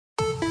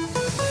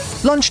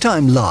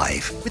Lunchtime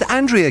Live with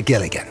Andrea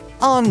Gilligan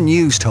on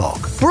News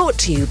Talk. Brought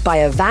to you by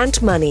Avant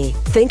Money.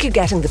 Think you're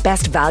getting the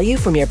best value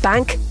from your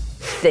bank?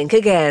 Think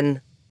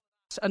again.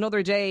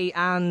 Another day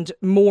and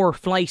more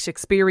flight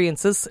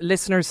experiences.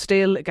 Listeners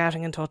still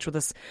getting in touch with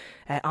us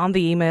on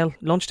the email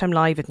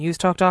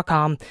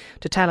lunchtimelive@newstalk.com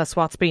to tell us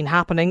what's been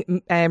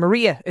happening.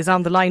 Maria is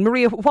on the line.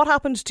 Maria, what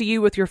happened to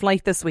you with your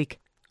flight this week?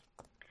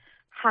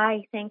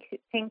 Hi, thank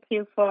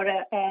you for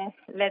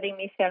letting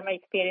me share my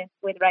experience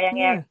with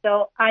Ryanair.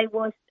 So I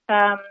was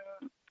I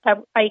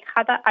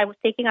was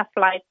taking a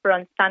flight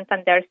from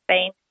Santander,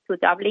 Spain to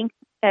Dublin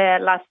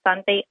last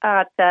Sunday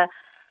at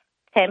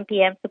 10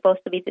 p.m.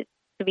 Supposed to be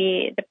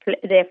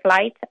the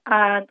flight,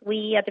 and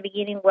we at the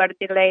beginning were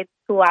delayed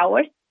 2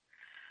 hours,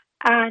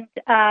 and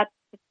at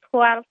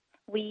 12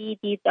 we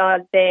did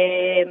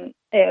the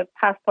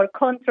passport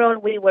control.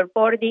 We were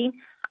boarding,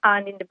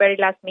 and in the very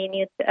last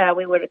minute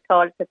we were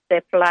told that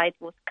the flight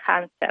was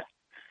cancelled.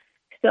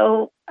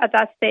 So at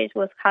that stage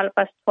was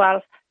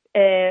 12:30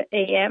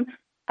 a.m.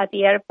 at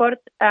the airport.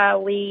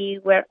 We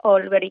were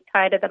all very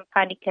tired and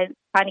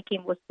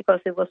panicking was because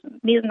it was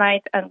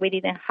midnight and we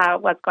didn't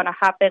have what's going to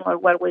happen or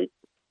where we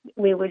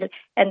will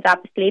end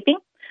up sleeping.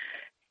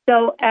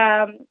 So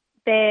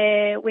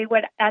we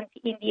were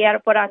in the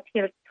airport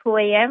until 2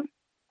 a.m.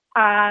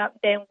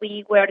 Then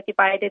we were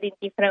divided in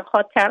different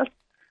hotels.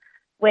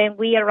 When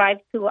we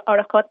arrived to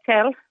our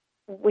hotel,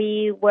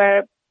 we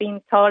were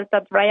being told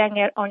that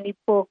Ryanair only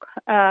booked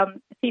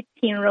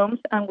 15 rooms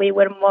and we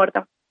were more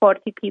than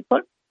 40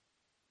 people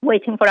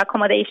waiting for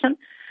accommodation.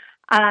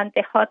 And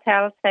the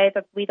hotel said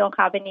that we don't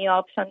have any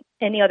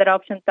other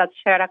options that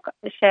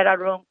share a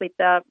room with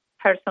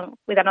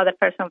another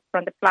person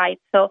from the flight.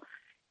 So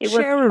it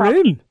share was a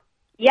room.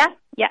 Yeah.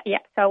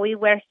 So we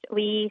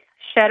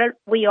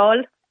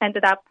all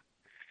ended up,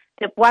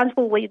 the ones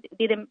who we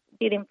didn't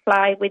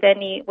fly with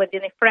any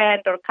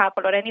friend or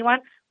couple or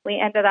anyone, we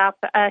ended up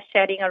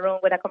sharing a room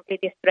with a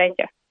completely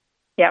stranger.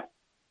 Yeah.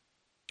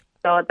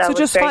 So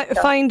just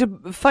find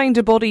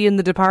a buddy in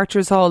the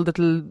departures hall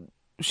that'll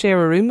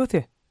share a room with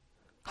you.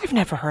 I've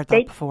never heard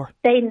that before.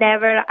 They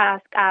never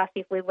asked us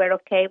if we were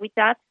okay with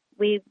that.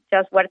 We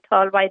just were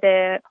told by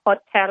the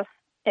hotel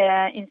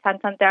in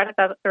Santander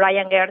that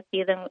Ryanair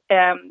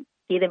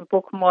didn't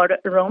book more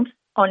rooms,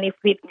 only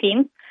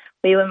 15.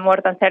 We were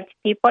more than 30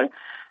 people,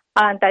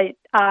 and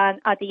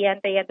at the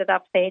end they ended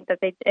up saying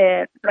that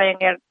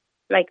Ryanair,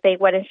 they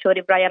weren't sure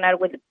if Ryanair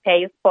would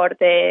pay for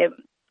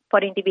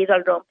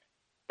individual rooms.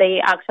 They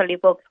actually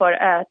booked for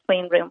a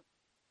twin room.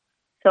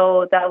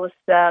 So that was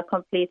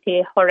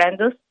completely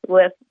horrendous.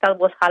 That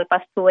was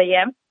 2:30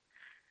 a.m.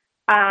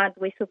 And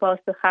we're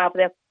supposed to have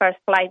the first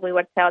flight. We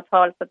were told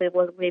that it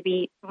was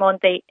maybe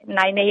Monday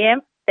 9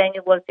 a.m. Then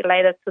it was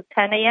delayed to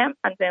 10 a.m.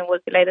 and then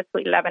was delayed to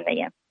 11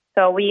 a.m.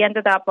 So we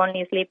ended up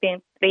only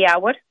sleeping 3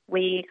 hours.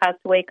 We had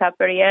to wake up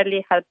very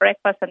early, had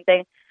breakfast, and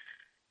then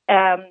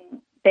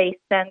they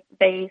sent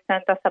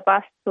us a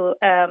bus to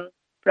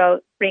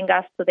bring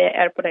us to the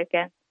airport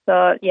again.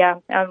 So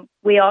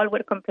we all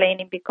were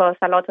complaining because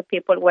a lot of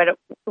people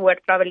were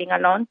traveling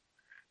alone,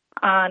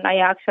 and I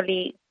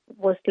actually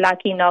was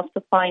lucky enough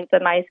to find a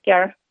nice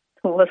girl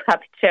who was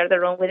happy to share the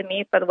room with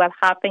me. But what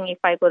happened if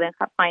I wouldn't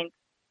have find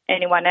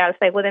anyone else?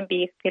 I wouldn't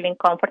be feeling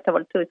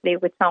comfortable to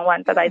sleep with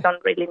someone that I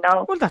don't really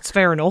know. Well, that's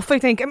fair enough, I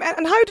think. And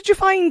how did you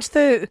find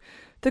the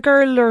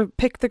girl or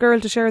pick the girl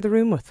to share the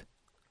room with?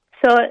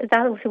 So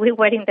we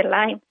were in the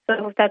line.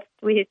 So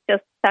we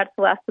just started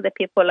to ask the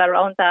people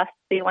around us,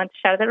 do you want to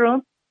share the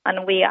room? And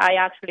I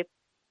actually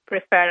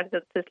prefer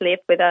to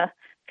sleep with a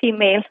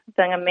female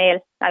than a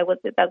male.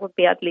 That would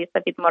be at least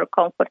a bit more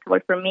comfortable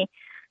for me.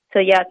 So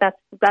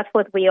that's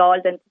what we all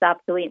ended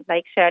up doing,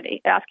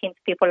 asking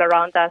people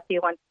around us, do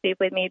you want to sleep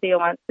with me? Do you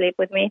want to sleep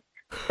with me?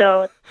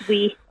 So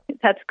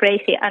that's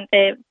crazy. And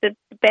the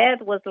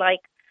bed was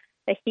like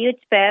a huge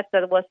bed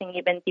that wasn't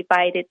even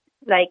divided.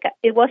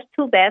 It was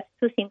two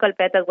single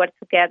beds that were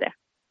together.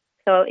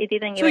 So it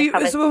didn't even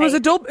have a space.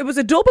 It was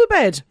a double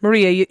bed,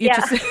 Maria.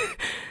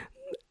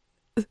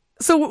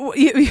 So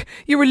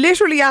you were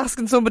literally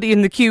asking somebody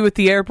in the queue at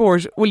the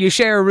airport, will you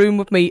share a room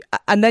with me?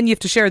 And then you have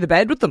to share the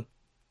bed with them.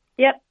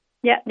 Yep.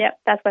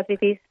 That's what it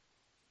is.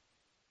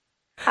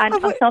 And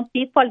some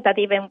people that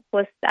even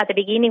was, at the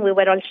beginning, we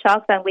were all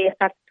shocked and we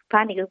started to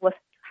panic. It was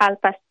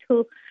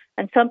 2:30.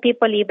 And some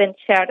people even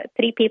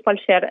three people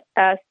shared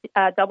a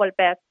double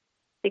bed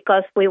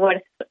because we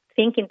were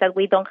thinking that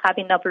we don't have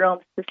enough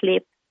rooms to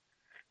sleep.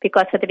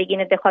 Because at the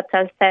beginning, the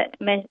hotel said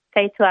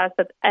to us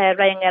that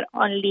Ryanair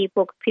only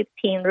booked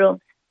 15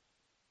 rooms.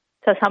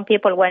 So three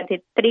people went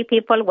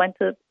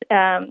to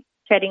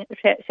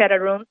share a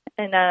room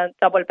in a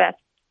double bed.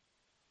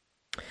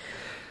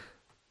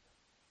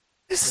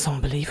 This is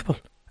unbelievable.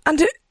 And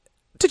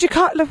did you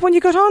when you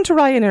got on to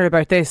Ryanair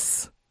about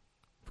this?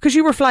 Because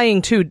you were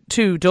flying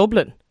to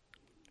Dublin.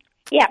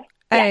 Yeah.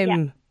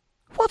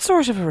 What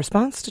sort of a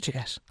response did you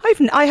get?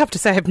 I have to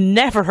say, I've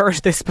never heard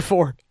this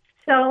before.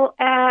 So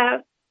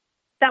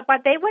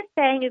what they were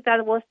saying is that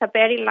it was a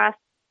very last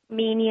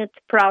minute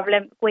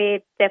problem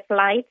with the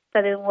flight,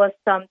 that it was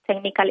some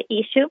technical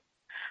issue.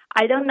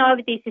 I don't know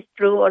if this is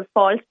true or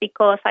false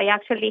because I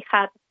actually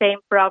had the same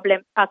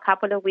problem a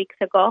couple of weeks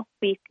ago.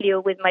 We flew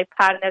with my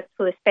partner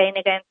to Spain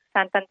again,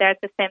 Santander,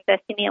 the same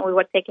destiny, and we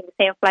were taking the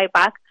same flight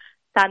back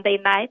Sunday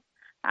night,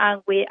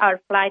 and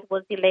our flight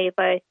was delayed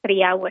by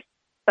 3 hours.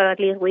 But at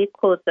least we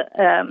could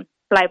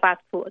fly back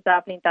to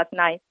Dublin that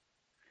night.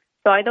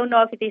 So I don't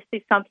know if this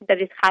is something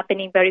that is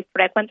happening very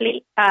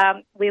frequently.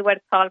 We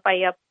were told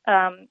by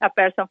a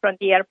person from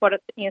the airport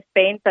in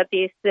Spain that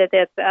this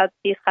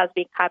has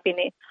been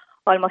happening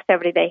almost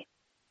every day.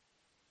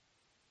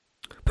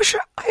 But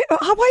sure,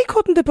 why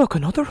couldn't they book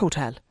another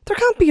hotel? There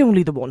can't be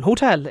only the one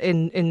hotel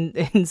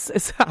in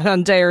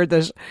Santander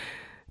that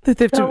they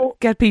have to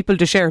get people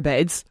to share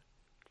beds.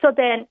 So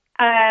then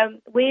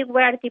we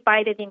were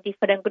divided in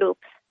different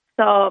groups.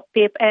 So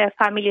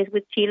families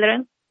with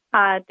children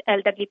and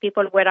elderly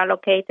people were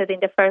allocated in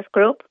the first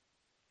group.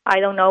 I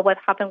don't know what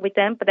happened with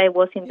them, but I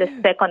was in the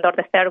second or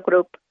the third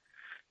group.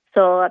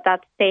 So at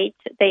that stage,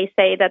 they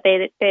say that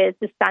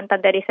the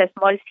Santander is a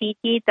small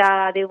city,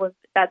 that it was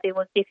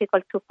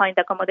difficult to find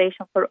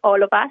accommodation for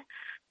all of us.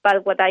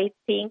 But what I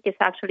think is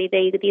actually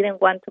they didn't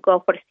want to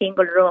go for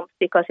single rooms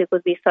because it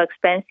would be so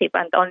expensive,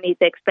 and only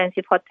the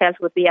expensive hotels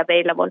would be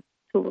available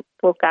to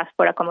book us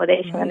for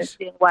accommodation, and they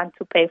didn't want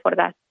to pay for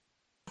that.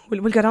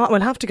 We'll get on.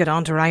 We'll have to get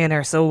on to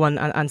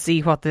Ryanair and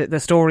see what the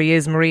story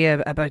is,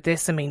 Maria, about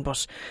this. I mean,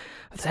 but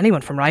if there's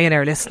anyone from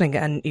Ryanair listening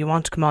and you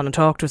want to come on and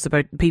talk to us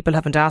about people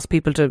having to ask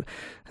people to,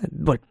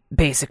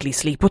 basically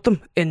sleep with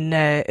them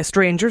in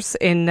strangers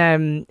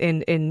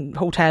in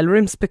hotel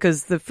rooms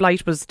because the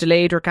flight was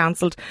delayed or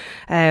cancelled,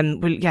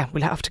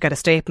 we'll have to get a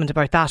statement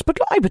about that. But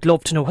I would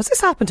love to know, has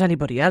this happened to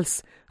anybody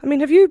else? I mean,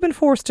 have you been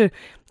forced to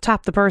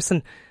tap the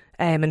person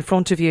in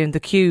front of you in the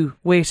queue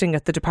waiting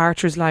at the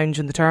departures lounge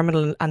in the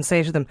terminal and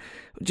say to them,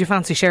 do you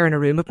fancy sharing a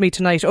room with me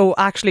tonight? Oh,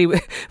 actually,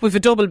 we've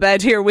a double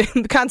bed here, we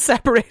can't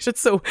separate it,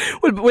 so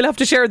we'll have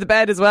to share the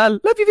bed as well.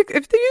 Look,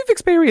 if you've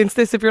experienced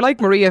this, if you're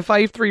like Maria,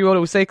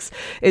 53106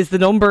 is the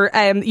number.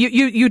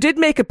 You did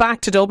make it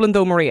back to Dublin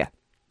though, Maria?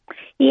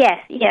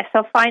 Yes.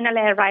 So finally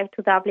I arrived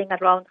to Dublin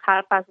around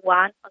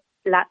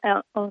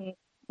 1:30 on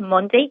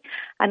Monday,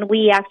 and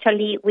we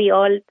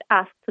all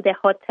asked to the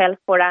hotel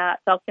for a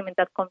document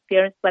that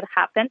confirms what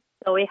happened.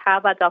 So we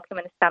have a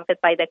document stamped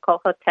by the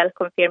hotel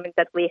confirming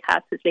that we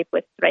had to sleep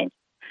with strangers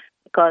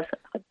because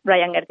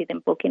Ryanair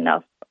didn't book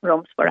enough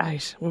rooms for us.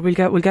 Right. Well,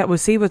 we'll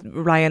see what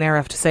Ryanair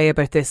have to say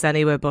about this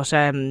anyway. But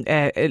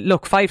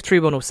look,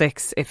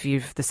 53106 if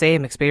you've the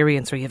same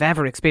experience or you've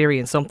ever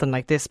experienced something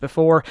like this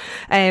before.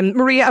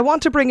 Maria, I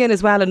want to bring in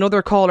as well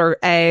another caller,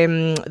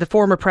 the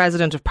former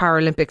president of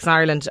Paralympics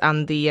Ireland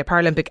and the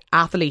Paralympic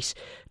athlete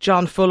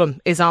John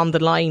Fulham is on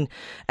the line.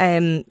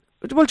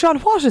 Well, John,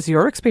 what is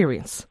your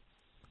experience?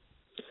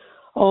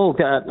 Oh,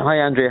 hi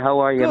Andrea, how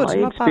are you? Good,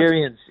 my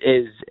experience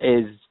is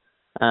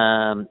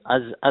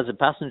as a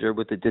passenger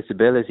with a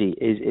disability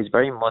is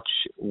very much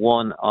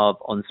one of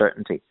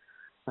uncertainty,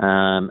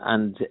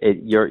 and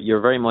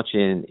you're very much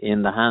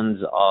in the hands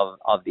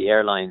of the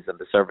airlines and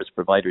the service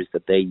providers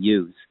that they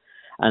use,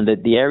 and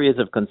the areas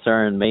of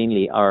concern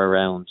mainly are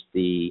around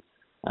the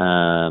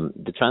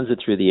transit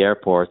through the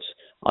airport.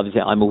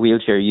 Obviously, I'm a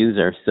wheelchair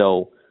user,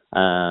 so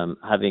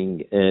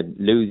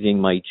losing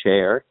my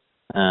chair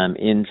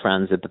in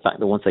transit, the fact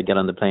that once I get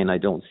on the plane I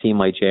don't see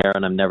my chair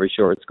and I'm never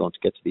sure it's going to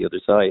get to the other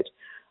side.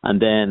 And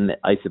then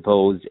I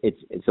suppose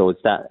it's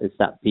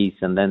that piece,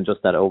 and then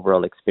just that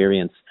overall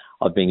experience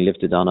of being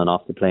lifted on and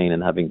off the plane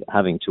and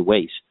having to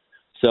wait.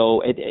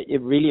 So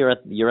it really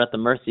you're at the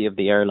mercy of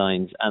the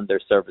airlines and their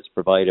service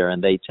provider,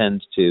 and they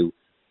tend to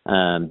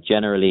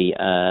generally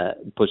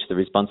push the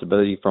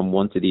responsibility from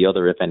one to the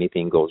other if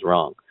anything goes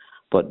wrong.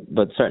 But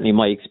certainly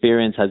my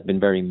experience has been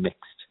very mixed.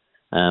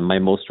 My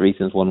most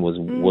recent one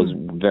was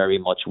very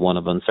much one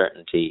of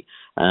uncertainty,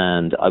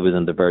 and I was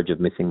on the verge of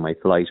missing my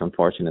flight,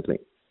 unfortunately.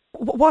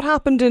 What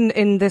happened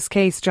in this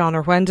case, John,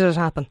 or when did it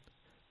happen?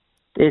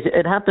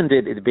 It happened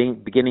at the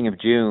beginning of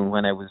June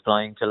when I was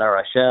flying to La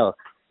Rochelle,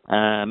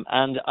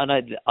 and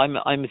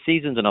I'm a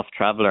seasoned enough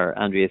traveller,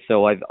 Andrea,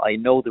 so I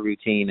know the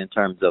routine in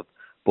terms of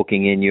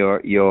booking in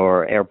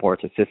your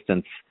airport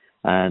assistance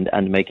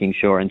and making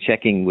sure and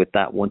checking with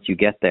that once you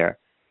get there.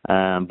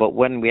 But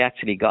when we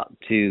actually got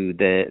to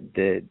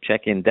the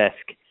check-in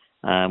desk,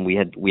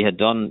 we had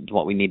done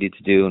what we needed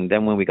to do, and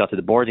then when we got to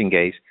the boarding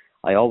gate,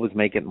 I always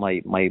make it my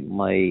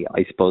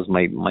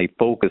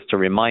focus to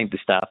remind the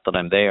staff that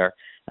I'm there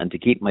and to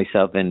keep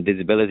myself in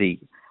visibility,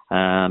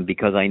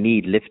 because I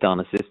need lift-on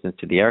assistance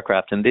to the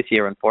aircraft. And this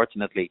year,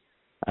 unfortunately,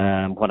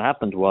 what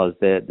happened was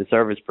the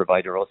service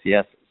provider,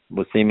 OCS,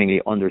 was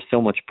seemingly under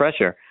so much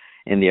pressure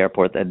in the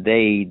airport that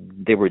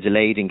they were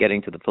delayed in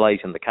getting to the flight,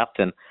 and the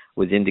captain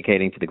was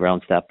indicating to the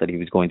ground staff that he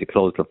was going to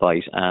close the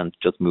flight and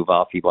just move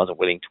off. He wasn't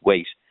willing to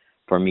wait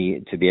for me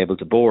to be able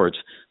to board.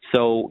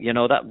 So,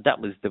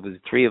 there was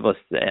three of us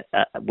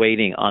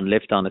waiting on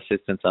lift-on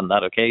assistance on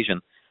that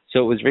occasion.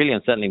 So it was really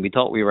unsettling. We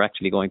thought we were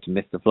actually going to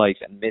miss the flight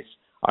and miss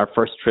our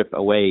first trip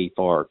away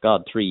for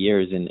 3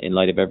 years in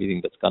light of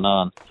everything that's gone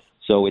on.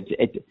 So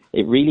it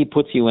really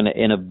puts you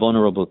in a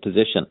vulnerable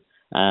position.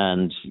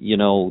 And, you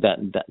know,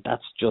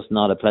 that's just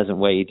not a pleasant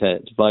way to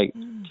fly.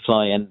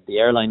 And the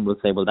airline will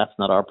say, well, that's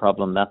not our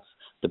problem. That's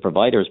the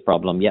provider's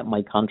problem. Yet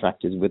my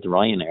contract is with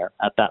Ryanair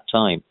at that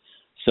time.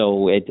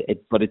 So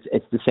but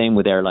it's the same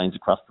with airlines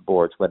across the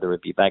board, whether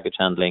it be baggage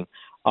handling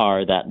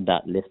or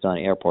that lift on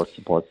airport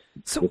support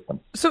system.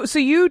 So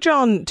you,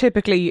 John,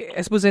 typically,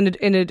 I suppose,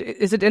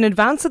 is it in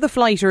advance of the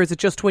flight, or is it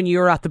just when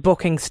you're at the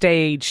booking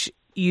stage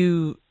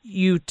you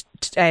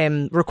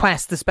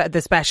request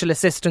the special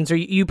assistance, or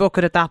you book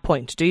it at that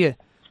point? Do you?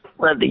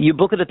 Well, you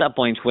book it at that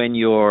point when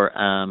you're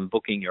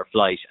booking your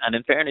flight. And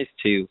in fairness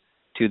to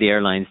the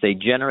airlines, they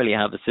generally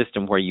have a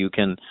system where you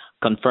can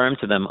confirm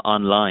to them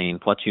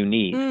online what you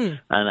need.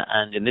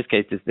 And in this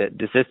case,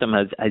 the system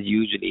has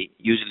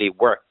usually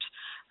worked.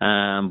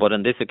 But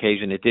on this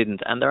occasion, it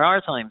didn't. And there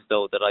are times,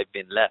 though, that I've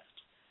been left,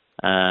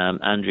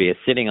 Andrea,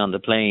 sitting on the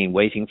plane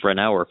waiting for an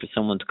hour for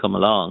someone to come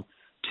along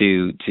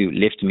to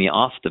lift me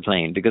off the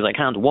plane because I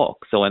can't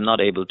walk. So I'm not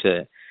able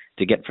to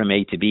get from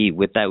A to B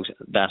without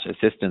that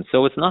assistance.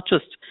 So it's not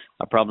just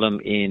a problem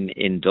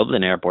in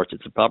Dublin airports,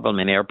 it's a problem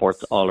in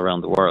airports all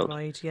around the world.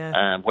 Right,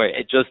 yeah. Where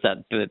it's just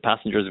that the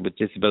passengers with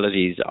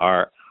disabilities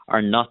are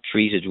not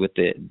treated with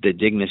the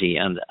dignity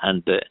and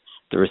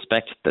the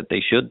respect that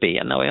they should be.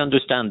 And now I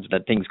understand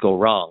that things go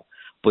wrong,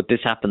 but this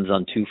happens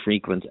on too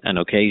frequent an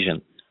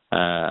occasion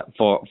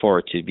for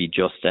it to be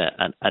just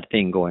a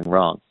thing going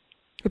wrong.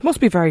 It must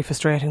be very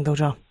frustrating, though,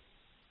 John.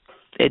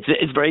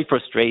 It's very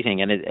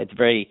frustrating, and it's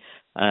very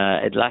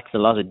it lacks a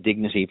lot of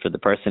dignity for the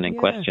person in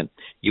question.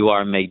 You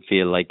are made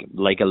feel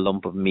like a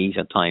lump of meat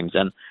at times,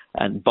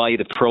 and by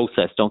the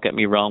process. Don't get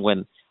me wrong.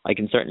 When I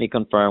can certainly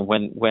confirm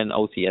when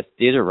OCS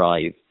did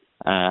arrive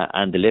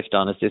and the lift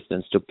on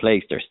assistance took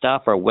place, their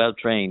staff are well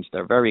trained.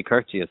 They're very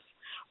courteous,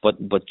 but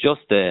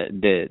just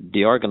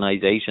the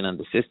organisation and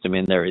the system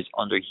in there is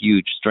under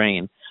huge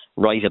strain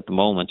right at the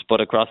moment.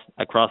 But across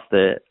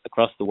the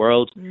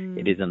world,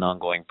 it is an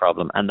ongoing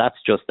problem, and that's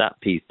just that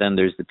piece. Then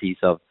there's the piece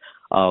of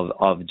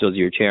does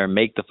your chair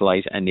make the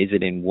flight, and is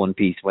it in one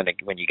piece when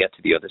you get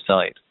to the other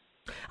side?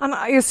 And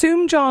I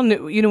assume,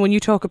 John, you know, when you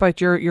talk about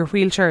your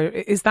wheelchair,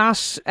 is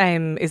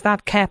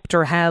that kept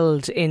or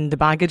held in the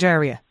baggage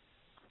area?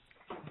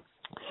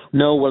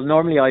 No, well,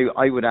 normally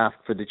I would ask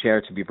for the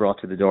chair to be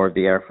brought to the door of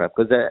the aircraft,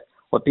 because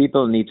what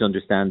people need to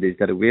understand is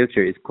that a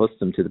wheelchair is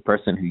custom to the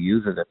person who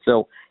uses it.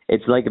 So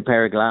it's like a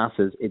pair of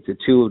glasses. It's a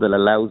tool that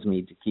allows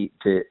me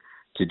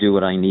to do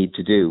what I need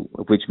to do,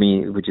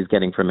 which is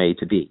getting from A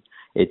to B.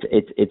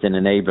 It's an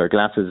enabler.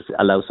 Glasses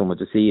allow someone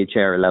to see. A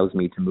chair allows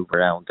me to move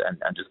around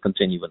and just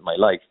continue with my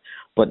life.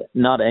 But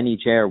not any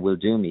chair will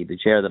do me. The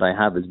chair that I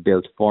have is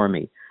built for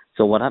me.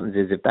 So what happens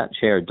is if that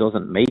chair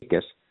doesn't make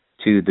it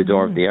to the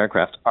door of the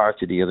aircraft or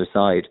to the other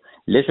side,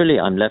 literally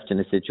I'm left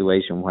in a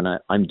situation when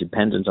I'm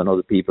dependent on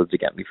other people to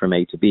get me from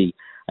A to B.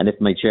 And if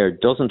my chair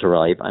doesn't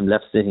arrive, I'm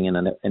left sitting in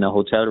a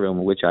hotel room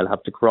in which I'll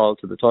have to crawl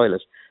to the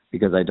toilet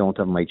because I don't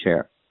have my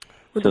chair.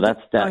 So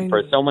that's that.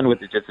 For someone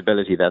with a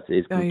disability, that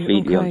is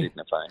completely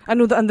undignified. I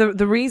know, and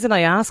the reason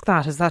I ask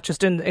that is that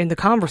just in the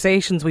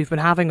conversations we've been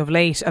having of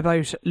late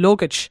about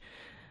luggage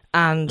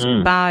and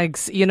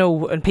bags, you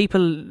know, and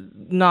people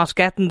not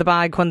getting the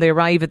bag when they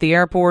arrive at the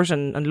airport,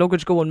 and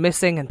luggage going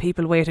missing, and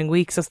people waiting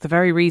weeks. That's the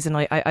very reason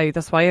I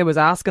that's why I was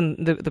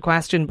asking the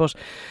question. But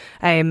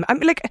I'm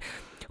like,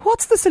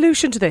 what's the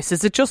solution to this?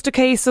 Is it just a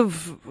case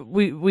of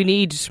we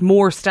need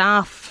more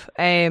staff?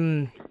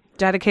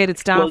 Dedicated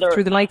staff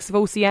through the likes of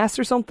OCS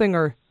or something,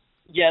 or?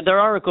 Yeah, there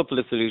are a couple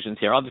of solutions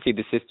here. Obviously,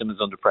 the system is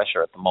under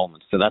pressure at the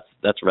moment, so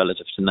that's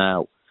relative to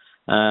now.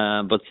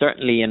 But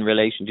certainly in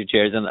relation to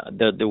chairs, and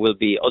there will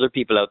be other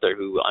people out there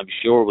who I'm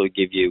sure will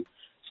give you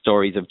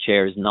stories of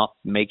chairs not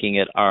making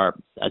it, or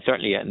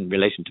certainly in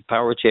relation to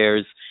power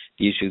chairs,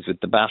 the issues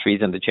with the batteries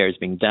and the chairs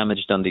being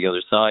damaged on the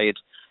other side.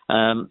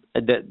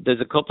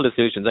 There's a couple of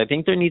solutions. I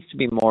think there needs to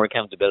be more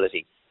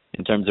accountability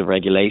in terms of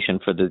regulation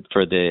for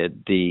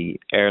the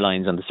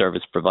airlines and the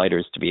service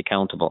providers to be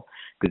accountable,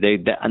 because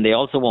they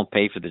also won't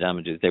pay for the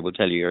damages. They will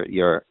tell you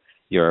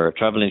your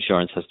travel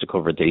insurance has to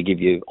cover it. They'll give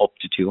you up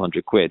to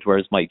 200 quid,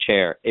 whereas my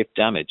chair, if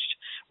damaged,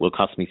 will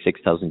cost me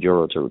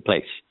 €6,000 to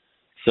replace.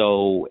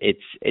 So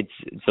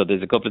so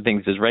there's a couple of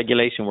things. There's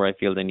regulation where I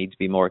feel they need to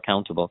be more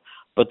accountable,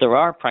 but there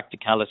are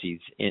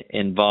practicalities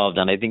involved,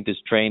 and I think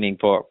there's training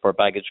for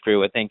baggage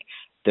crew. I think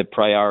the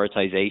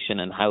prioritization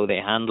and how they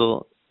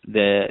handle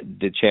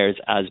the chairs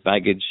as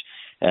baggage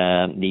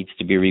needs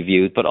to be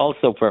reviewed. But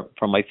also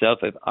for myself,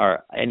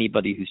 or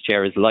anybody whose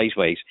chair is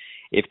lightweight,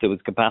 if there was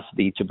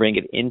capacity to bring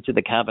it into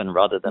the cabin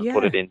rather than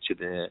put it into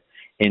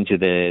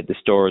the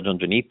storage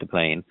underneath the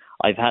plane.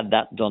 I've had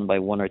that done by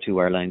one or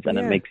two airlines, and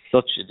it makes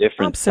such a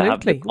difference.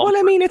 Absolutely. Well,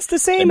 I mean, it's the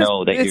same.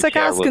 It's like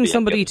asking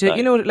somebody to,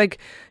 you know, like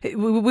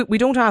we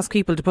don't ask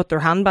people to put their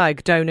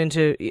handbag down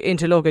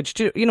into luggage.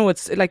 You know,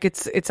 it's like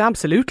it's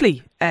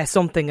absolutely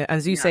something,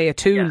 as you say, a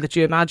tool that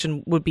you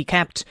imagine would be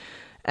kept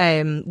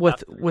within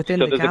the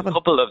cabin. There's a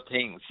couple of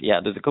things.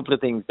 Yeah, there's a couple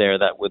of things there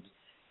that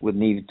would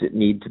need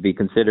to be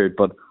considered.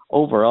 But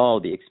overall,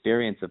 the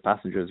experience of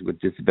passengers with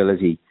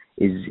disability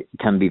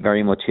can be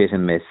very much hit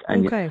and miss.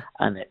 And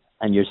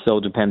and you're so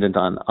dependent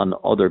on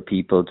other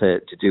people to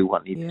do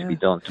what needs to be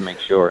done to make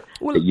sure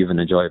that you have an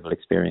enjoyable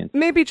experience.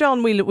 Maybe,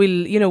 John,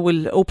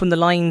 we'll open the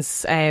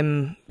lines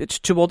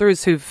to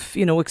others who've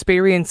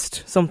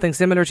experienced something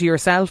similar to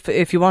yourself.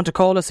 If you want to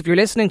call us, if you're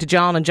listening to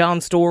John and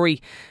John's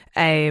story,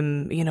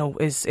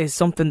 is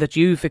something that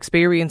you've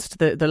experienced,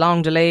 the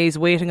long delays,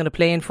 waiting on a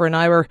plane for an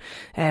hour,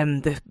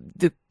 the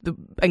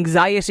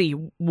anxiety,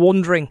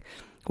 wondering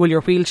will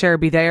your wheelchair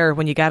be there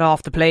when you get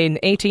off the plane.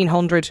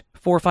 1800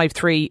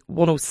 453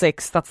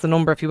 106, that's the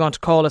number if you want to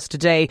call us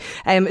today.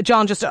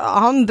 John, just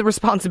on the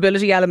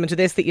responsibility element of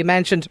this that you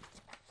mentioned,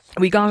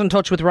 we got in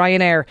touch with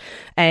Ryanair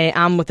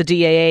and with the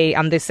DAA,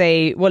 and they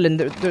say, well,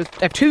 they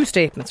have two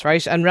statements,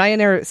 right? And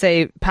Ryanair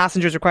say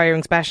passengers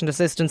requiring special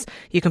assistance,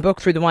 you can book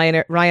through the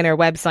Ryanair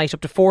website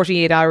up to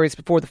 48 hours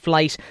before the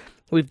flight.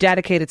 We've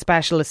dedicated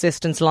special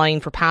assistance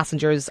line for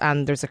passengers,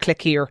 and there's a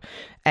click here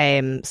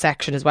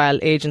section as well.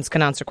 Agents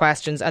can answer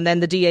questions. And then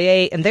the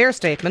DAA, in their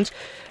statement,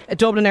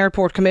 Dublin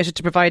Airport committed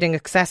to providing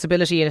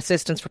accessibility and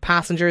assistance for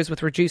passengers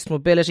with reduced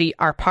mobility.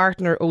 Our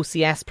partner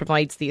OCS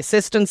provides the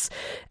assistance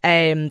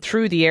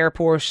through the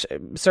airport,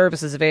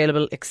 services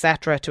available,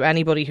 etc. to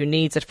anybody who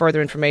needs it.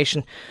 Further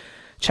information,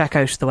 check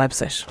out the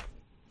website.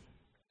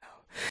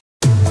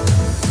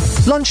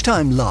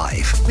 Lunchtime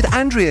Live with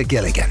Andrea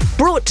Gilligan.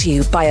 Brought to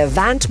you by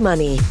Avant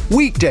Money.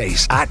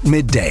 Weekdays at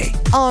midday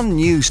on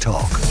News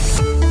Talk.